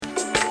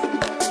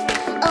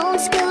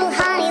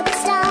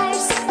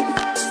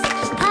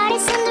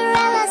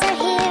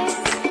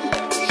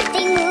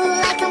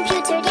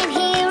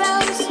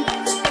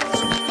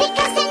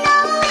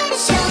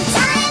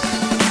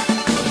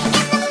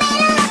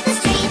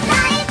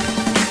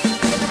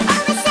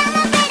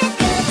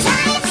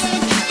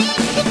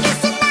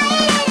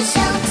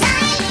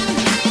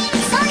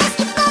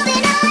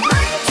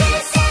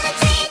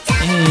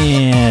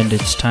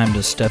time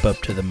to step up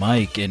to the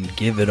mic and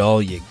give it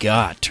all you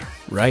got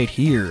right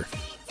here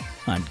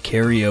on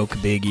Karaoke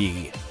Big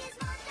E.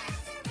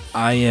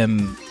 I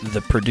am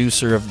the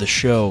producer of the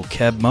show,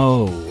 Keb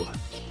Mo,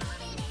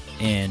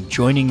 and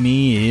joining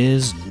me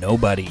is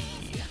nobody.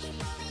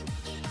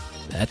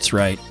 That's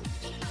right.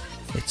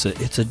 It's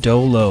a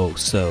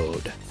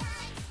dolo-sode.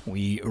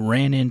 We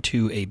ran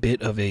into a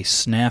bit of a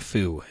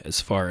snafu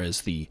as far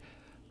as the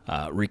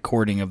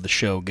recording of the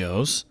show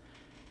goes,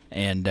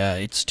 and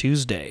it's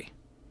Tuesday,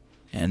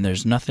 and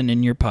there's nothing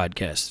in your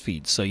podcast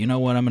feed, so you know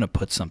what? I'm going to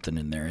put something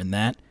in there, and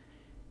that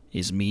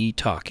is me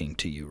talking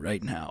to you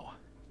right now.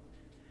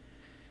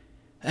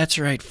 That's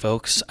right,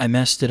 folks. I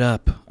messed it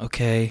up,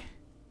 okay?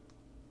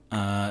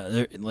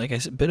 Like I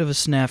said, a bit of a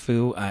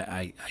snafu.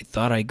 I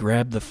thought I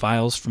grabbed the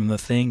files from the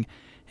thing,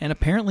 and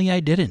apparently I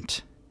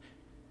didn't.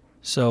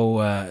 So,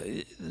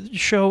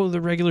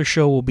 the regular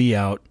show will be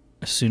out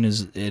as soon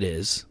as it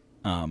is.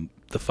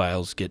 The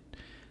files get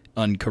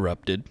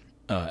uncorrupted,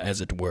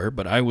 as it were,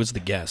 but I was the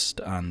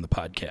guest on the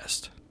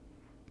podcast.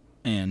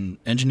 And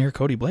engineer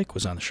Cody Blake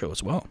was on the show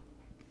as well.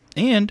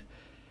 And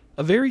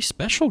a very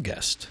special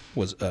guest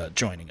was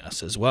joining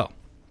us as well.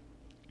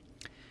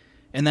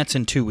 And that's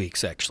in 2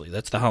 weeks, actually.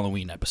 That's the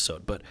Halloween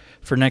episode. But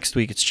for next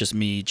week, it's just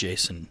me,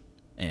 Jason,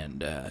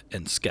 and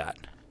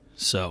Scott.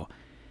 So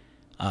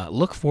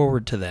look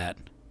forward to that.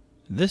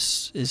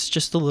 This is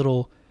just a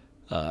little,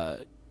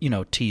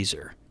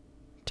 teaser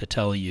to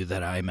tell you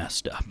that I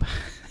messed up.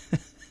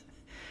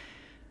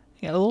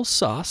 Got a little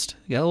sauced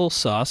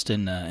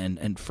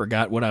and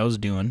forgot what I was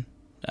doing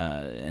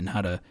and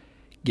how to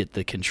get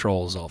the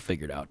controls all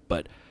figured out.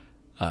 But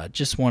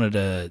just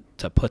wanted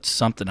to put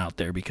something out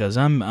there because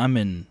I'm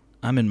in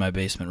my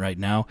basement right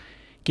now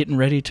getting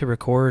ready to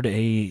record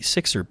a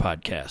Sixer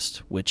podcast,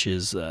 which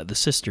is the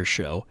sister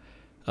show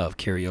of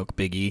Karaoke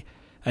Big E.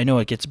 I know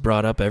it gets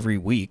brought up every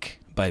week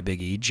by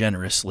Big E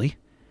generously,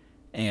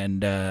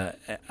 and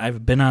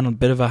I've been on a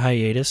bit of a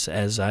hiatus,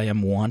 as I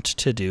am wont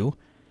to do.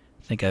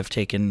 I think I've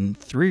taken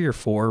 3 or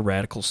 4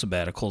 radical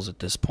sabbaticals at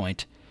this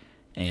point,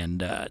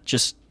 and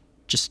just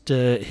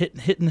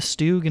hitting the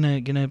stew,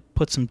 gonna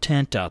put some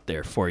tent out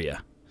there for you.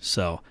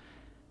 So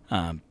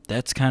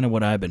that's kind of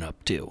what I've been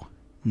up to.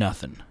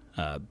 Nothing.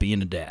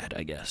 Being a dad,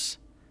 I guess.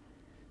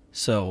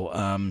 So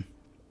I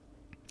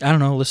don't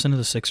know. Listen to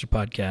the Sixer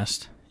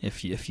podcast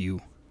if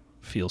you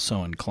feel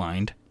so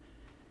inclined.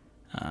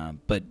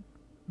 But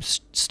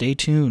stay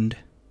tuned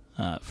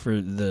for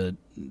the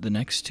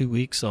next 2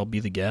 weeks. I'll be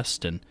the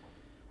guest, and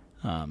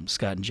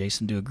Scott and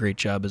Jason do a great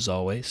job as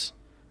always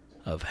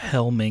of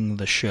helming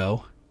the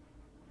show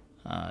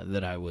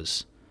that I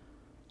was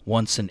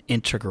once an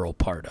integral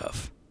part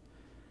of.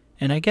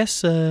 And I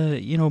guess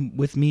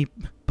with me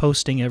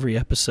posting every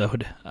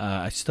episode,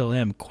 I still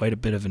am quite a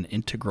bit of an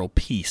integral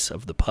piece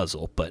of the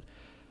puzzle, but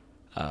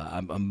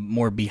I'm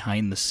more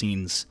behind the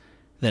scenes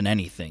than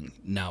anything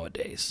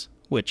nowadays,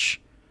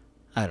 which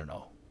I don't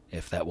know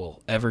if that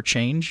will ever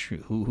change.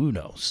 Who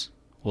knows?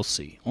 We'll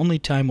see. Only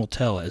time will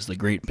tell, as the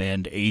great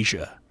band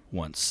Asia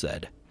once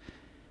said.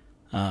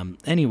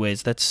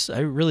 Anyways, I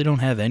really don't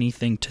have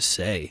anything to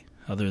say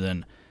other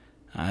than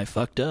I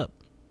fucked up,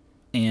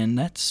 and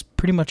that's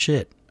pretty much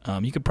it.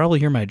 You could probably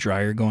hear my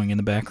dryer going in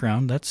the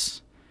background.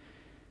 That's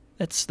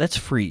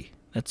free.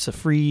 That's a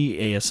free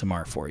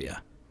ASMR for you.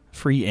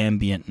 Free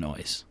ambient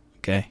noise,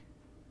 okay?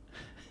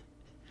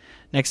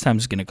 Next time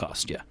it's going to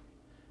cost you.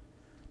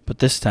 But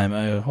this time,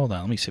 hold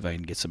on, let me see if I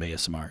can get some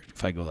ASMR.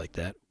 If I go like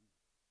that.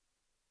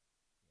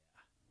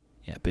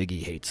 Yeah, Big E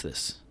hates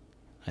this.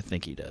 I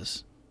think he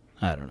does.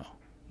 I don't know.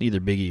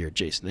 Neither Big E or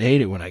Jason. They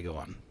hate it when I go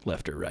on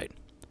left or right.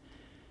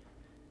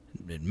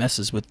 It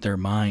messes with their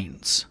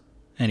minds.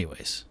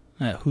 Anyways,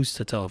 who's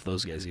to tell if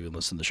those guys even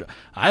listen to the show?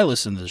 I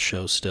listen to the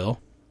show still.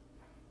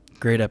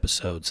 Great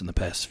episodes in the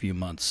past few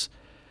months.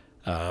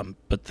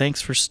 But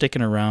thanks for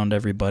sticking around,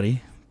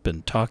 everybody.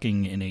 Been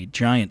talking in a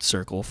giant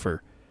circle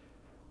for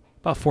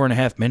about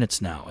 4.5 minutes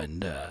now,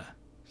 and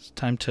it's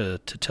time to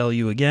tell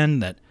you again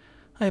that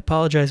I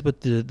apologize,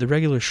 but the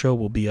regular show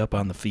will be up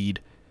on the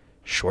feed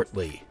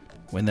shortly.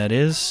 When that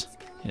is,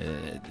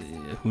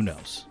 who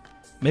knows?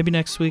 Maybe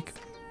next week,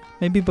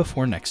 maybe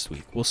before next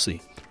week. We'll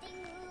see.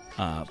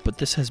 But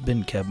this has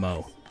been Keb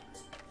Mo,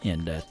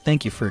 and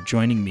thank you for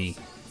joining me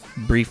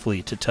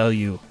briefly to tell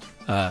you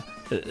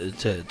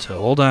to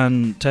hold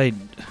on tight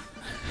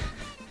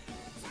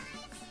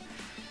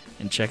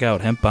and check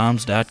out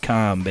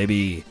hempbombs.com,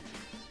 baby.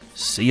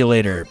 See you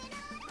later.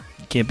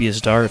 You can't be a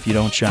star if you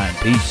don't shine.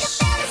 Peace.